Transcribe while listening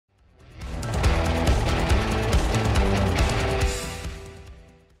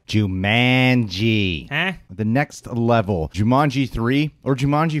Jumanji. Huh? The next level. Jumanji 3 or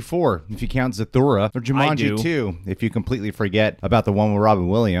Jumanji 4 if you count Zathura, or Jumanji 2 if you completely forget about the one with Robin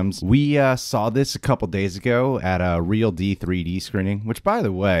Williams. We saw this a couple days ago at a Real D 3D screening, which, by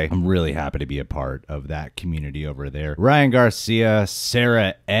the way, I'm really happy to be a part of that community over there. Ryan Garcia,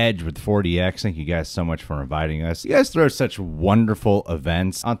 Sarah Edge with 4DX, thank you guys so much for inviting us. You guys throw such wonderful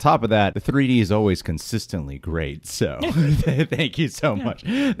events. On top of that, the 3D is always consistently great, so thank you so much.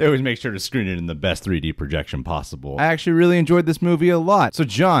 They always make sure to screen it in the best 3D projection possible. I actually really enjoyed this movie a lot. So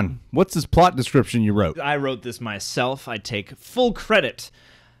John, what's this plot description you wrote? I wrote this myself. I take full credit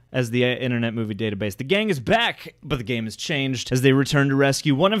as the Internet Movie Database. The gang is back, but the game has changed. As they return to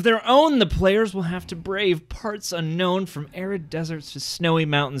rescue one of their own, the players will have to brave parts unknown from arid deserts to snowy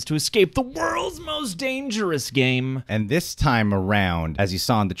mountains to escape the world's most dangerous game. And this time around, as you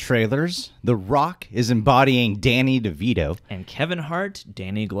saw in the trailers, The Rock is embodying Danny DeVito. And Kevin Hart,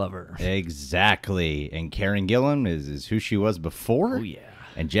 Danny Glover. Exactly. And Karen Gillan is who she was before. Oh, yeah.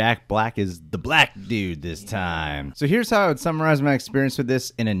 And Jack Black is the black dude this time. So here's how I would summarize my experience with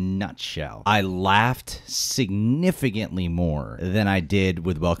this in a nutshell. I laughed significantly more than I did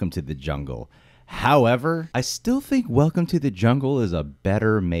with Welcome to the Jungle. However, I still think Welcome to the Jungle is a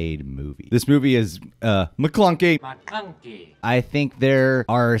better made movie. This movie is McClunky. I think there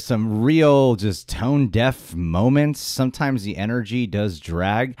are some real just tone deaf moments. Sometimes the energy does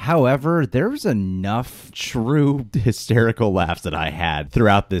drag. However, there was enough true hysterical laughs that I had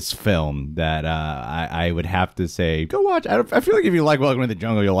throughout this film that I would have to say, go watch. I feel like if you like Welcome to the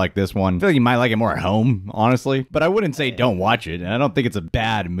Jungle, you'll like this one. I feel like you might like it more at home, honestly. But I wouldn't say don't watch it. And I don't think it's a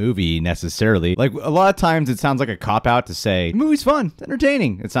bad movie necessarily. Like, a lot of times it sounds like a cop-out to say, the movie's fun, it's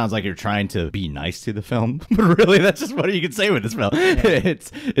entertaining. It sounds like you're trying to be nice to the film. But really, that's just what you can say with this film. Yeah.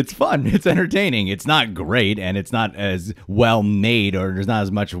 It's fun, it's entertaining. It's not great, and it's not as well made, or there's not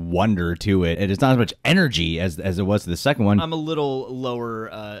as much wonder to it. It's not as much energy as it was to the second one. I'm a little lower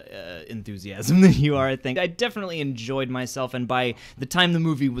enthusiasm than you are, I think. I definitely enjoyed myself, and by the time the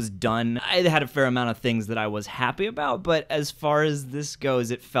movie was done, I had a fair amount of things that I was happy about, but as far as this goes,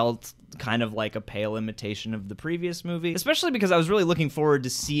 it felt kind of like a pale imitation of the previous movie, especially because I was really looking forward to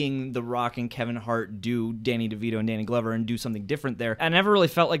seeing The Rock and Kevin Hart do Danny DeVito and Danny Glover and do something different there. I never really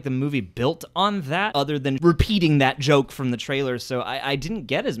felt like the movie built on that other than repeating that joke from the trailer, so I didn't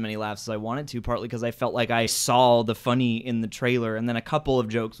get as many laughs as I wanted to, partly because I felt like I saw the funny in the trailer and then a couple of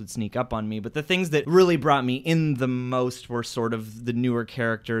jokes would sneak up on me, but the things that really brought me in the most were sort of the newer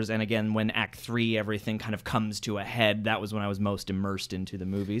characters, and again, when Act 3 everything kind of comes to a head, that was when I was most immersed into the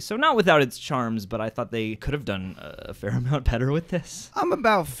movie. So not without its charms, but I thought they could have done a fair amount better with this. I'm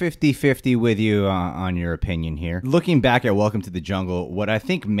about 50-50 with you on your opinion here. Looking back at Welcome to the Jungle, what I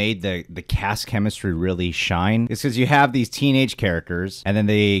think made the cast chemistry really shine is because you have these teenage characters, and then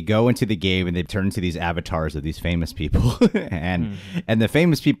they go into the game and they turn into these avatars of these famous people. and the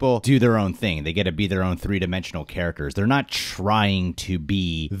famous people do their own thing. They get to be their own three-dimensional characters. They're not trying to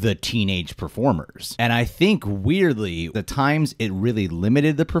be the teenage performers. And I think, weirdly, the times it really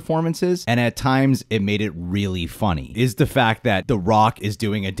limited the performances, and at times it made it really funny, is the fact that The Rock is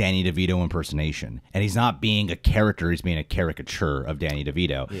doing a Danny DeVito impersonation, and he's not being a character, he's being a caricature of Danny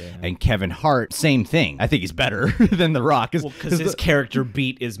DeVito. Yeah. And Kevin Hart, same thing. I think he's better than The Rock. Because his character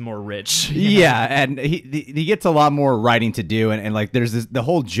beat is more rich. Yeah, and he gets a lot more writing to do, and like there's the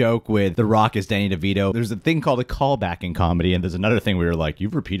whole joke with The Rock as Danny DeVito. There's a thing called a callback in comedy, and there's another thing where you're like,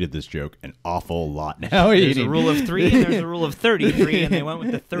 you've repeated this joke an awful lot now. There's a rule of 3 and there's a rule of 33, and they went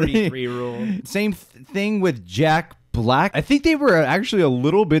with the 33 rule. Same thing with Jack Black. I think they were actually a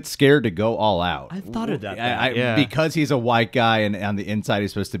little bit scared to go all out. I thought of that. Yeah. Because he's a white guy and on the inside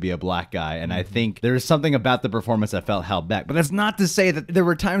he's supposed to be a black guy. And I think there's something about the performance that felt held back. But that's not to say that there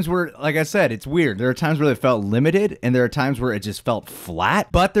were times where, like I said, it's weird. There are times where it felt limited and there are times where it just felt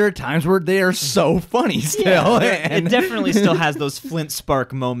flat. But there are times where they are so funny still. Yeah, it definitely still has those Flint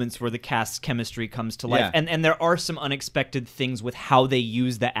Spark moments where the cast's chemistry comes to life. Yeah. And there are some unexpected things with how they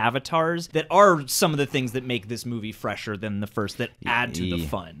use the avatars that are some of the things that make this movie fresher than the first, that add to the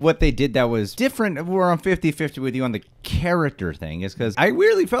fun. What they did that was different, we're on 50-50 with you on the character thing, is because I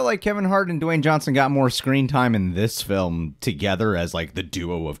really felt like Kevin Hart and Dwayne Johnson got more screen time in this film together as like the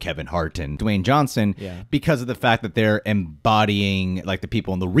duo of Kevin Hart and Dwayne Johnson, because of the fact that they're embodying like the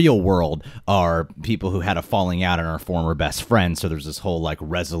people in the real world are people who had a falling out and are former best friends. So there's this whole like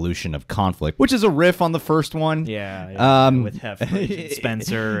resolution of conflict, which is a riff on the first one. With Heffridge and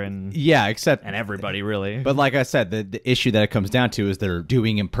Spencer and except and everybody really. But like I said, the issue that it comes down to is they're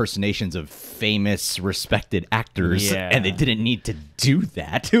doing impersonations of famous, respected actors, and they didn't need to do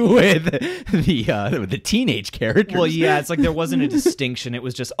that with the teenage characters. Well, yeah, it's like there wasn't a distinction. It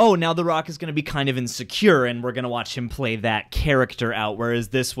was just, oh, now The Rock is going to be kind of insecure, and we're going to watch him play that character out, whereas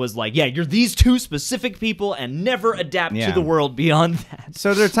this was like, yeah, you're these two specific people and never adapt to the world beyond that.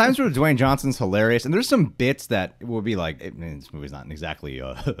 So there are times where Dwayne Johnson's hilarious, and there's some bits that will be like, I mean, this movie's not exactly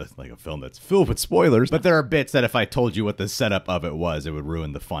like a film that's filled with spoilers, but there are bits that if I told you what the setup of it was, it would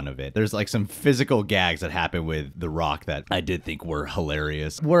ruin the fun of it. There's like some physical gags that happen with The Rock that I did think were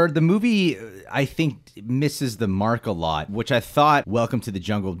hilarious. Where the movie, I think, misses the mark a lot, which I thought Welcome to the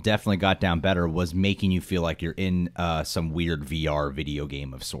Jungle definitely got down better, was making you feel like you're in some weird VR video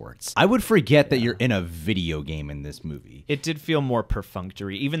game of sorts. I would forget that you're in a video game in this movie. It did feel more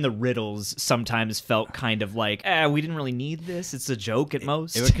perfunctory. Even the riddles sometimes felt kind of like, we didn't really need this. It's a joke at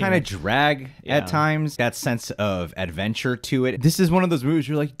most. It would kind of drag at times, that sense of adventure to it. This is one of those movies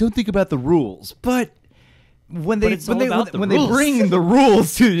where you're like, don't think about the rules, but when they bring the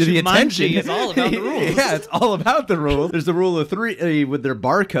rules to the attention, it's all about the rules. Yeah, it's all about the rules. There's the rule of three with their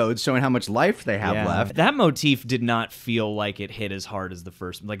barcodes showing how much life they have left. That motif did not feel like it hit as hard as the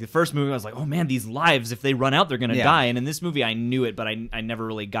first. Like the first movie, I was like, oh man, these lives, if they run out, they're gonna die. And in this movie, I knew it, but I never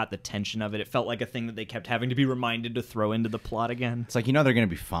really got the tension of it. It felt like a thing that they kept having to be reminded to throw into the plot again. It's like, you know, they're gonna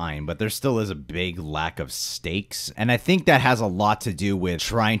be fine, but there still is a big lack of stakes, and I think that has a lot to do with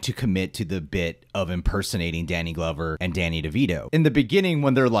trying to commit to the bit of impersonating Danny Glover and Danny DeVito. In the beginning,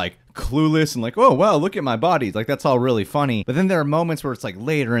 when they're like clueless and like, oh, wow, look at my body, like that's all really funny. But then there are moments where it's like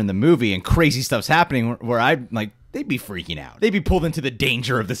later in the movie and crazy stuff's happening where I like, they'd be freaking out. They'd be pulled into the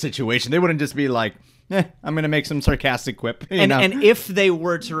danger of the situation. They wouldn't just be like, I'm going to make some sarcastic quip. And if they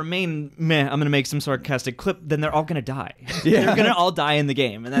were to remain, I'm going to make some sarcastic clip, then they're all going to die. Yeah. They're going to all die in the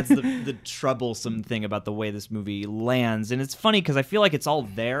game. And that's the troublesome thing about the way this movie lands. And it's funny because I feel like it's all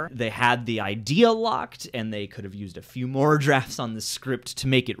there. They had the idea locked, and they could have used a few more drafts on the script to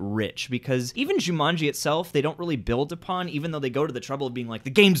make it rich. Because even Jumanji itself, they don't really build upon, even though they go to the trouble of being like, the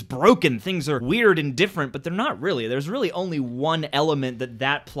game's broken, things are weird and different, but they're not really. There's really only one element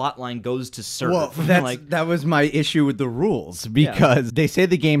that plot line goes to serve. Well, that was my issue with the rules, because they say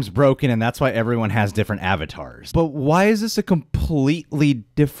the game's broken and that's why everyone has different avatars. But why is this a completely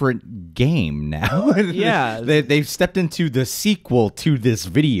different game now? Yeah. They've stepped into the sequel to this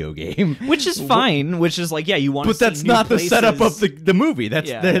video game. Which is fine, which is like, you want to see But that's not places. The setup of the movie. That's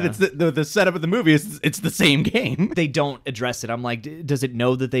the setup of the movie. It's the same game. They don't address it. I'm like, does it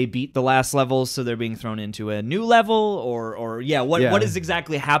know that they beat the last level, so they're being thrown into a new level? Or what is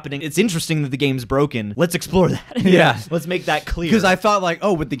exactly happening? It's interesting that the game's broken. Let's explore that. Yeah. Let's make that clear. Because I thought like,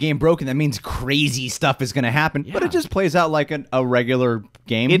 oh, with the game broken, that means crazy stuff is going to happen. But it just plays out like a regular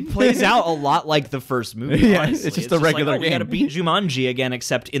game. It plays out a lot like the first movie, honestly. It's just a regular game. We got to beat Jumanji again,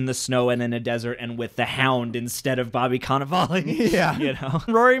 except in the snow and in a desert and with the Hound instead of Bobby Cannavale. Yeah. You know?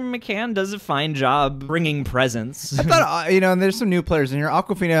 Rory McCann does a fine job bringing presence. I thought, and there's some new players in here.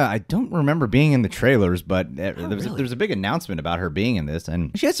 Awkwafina, I don't remember being in the trailers, but there's a big announcement about her being in this,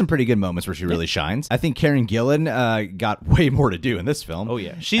 and she had some pretty good moments where she really shines. I think Karen Gillan got way more to do in this film. Oh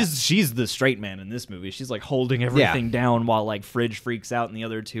yeah, she's the straight man in this movie. She's like holding everything down while like Fridge freaks out and the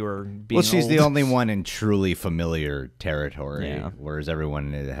other two are being Well, she's old. the only one in truly familiar territory, whereas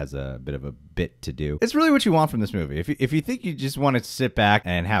everyone has a bit of a bit to do. It's really what you want from this movie. If you think you just want to sit back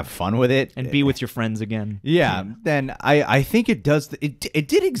and have fun with it and be with your friends again, then I think it does. It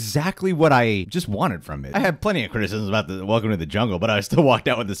did exactly what I just wanted from it. I had plenty of criticisms about the Welcome to the Jungle, but I still walked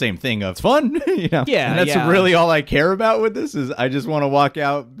out with the same thing of it's fun. And that's really all I care about with this. Is I just want to walk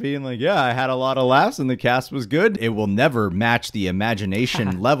out being like, I had a lot of laughs and the cast was good. It will never match the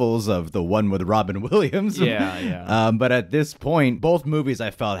imagination levels of the one with Robin Williams. But at this point, both movies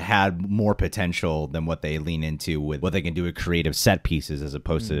I felt had more potential than what they lean into with what they can do with creative set pieces, as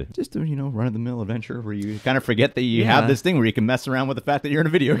opposed to just a run-of-the-mill adventure where you kind of forget that you have this thing where you can mess around with the fact that you're in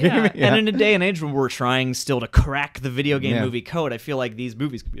a video game. And in a day and age when we're trying still to crack the video game movie code, I feel like these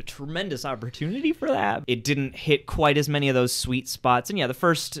movies could be a tremendous opportunity for that. It didn't hit quite as many of those sweet spots, and the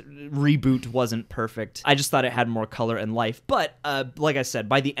first reboot wasn't perfect. I just thought it had more color and life, but like I said,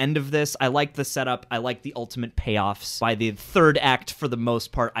 by the end of this, I liked the setup, I liked the ultimate payoffs. By the third act, for the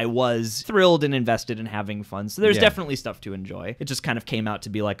most part, I was thrilled and invested in having fun, so there's definitely stuff to enjoy. It just kind of came out to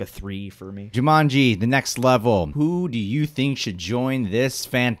be like a 3 for me. Jumanji, the next level. Who do you think should join this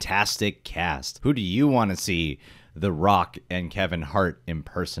fantastic cast? Who do you want to see The Rock and Kevin Hart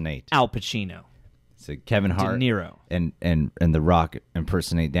impersonate? Al Pacino. So Kevin Hart, De Niro, and The Rock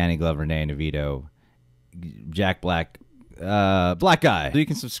impersonate Danny Glover, Danny DeVito. Jack Black black guy. So you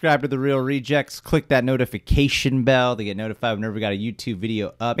can subscribe to The Real Rejects. Click that notification bell to get notified whenever we got a YouTube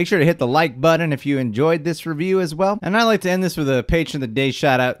video up. Make sure to hit the like button if you enjoyed this review as well. And I'd like to end this with a patron of the day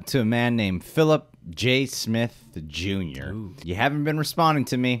shout out to a man named Philip J. Smith Jr. Ooh. You haven't been responding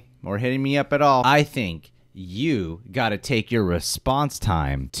to me or hitting me up at all. I think you got to take your response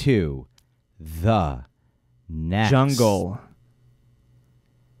time to the next jungle.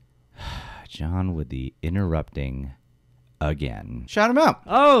 John with the interrupting again. Shout him out.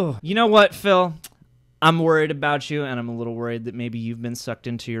 Oh, you know what, Phil? I'm worried about you, and I'm a little worried that maybe you've been sucked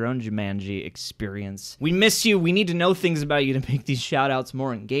into your own Jumanji experience. We miss you. We need to know things about you to make these shout-outs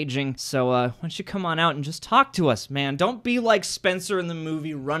more engaging. So, why don't you come on out and just talk to us, man? Don't be like Spencer in the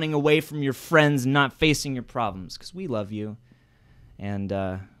movie, running away from your friends and not facing your problems, because we love you, and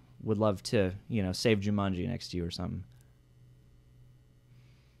would love to, you know, save Jumanji next to you or something.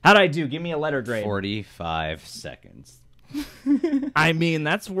 How'd I do? Give me a letter grade. 45 seconds. I mean,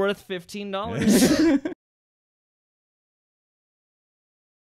 that's worth $15.